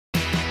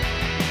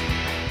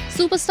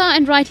Superstar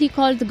and rightly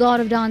called the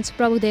god of dance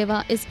Prabhu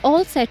Deva is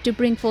all set to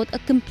bring forth a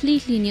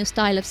completely new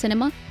style of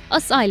cinema,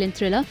 a silent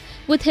thriller,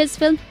 with his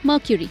film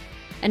Mercury.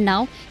 And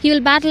now he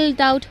will battle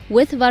it out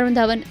with Varun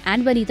Dhawan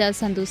and Vanita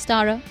Sandhu's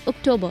starrer,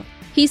 October.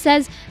 He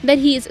says that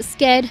he is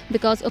scared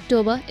because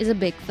October is a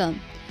big film.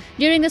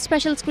 During the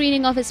special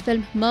screening of his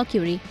film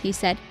Mercury, he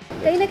said,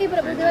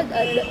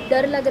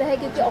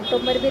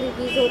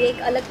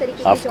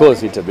 Of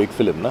course, it's a big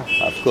film, na?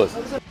 Of course.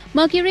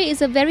 Mercury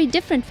is a very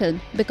different film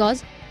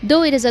because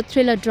though it is a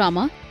thriller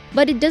drama,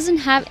 but it doesn't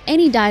have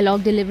any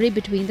dialogue delivery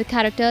between the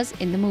characters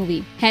in the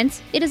movie.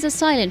 Hence, it is a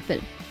silent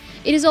film.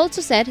 It is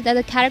also said that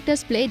the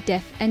characters play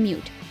deaf and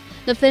mute.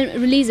 The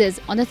film releases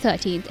on the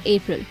 13th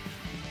April.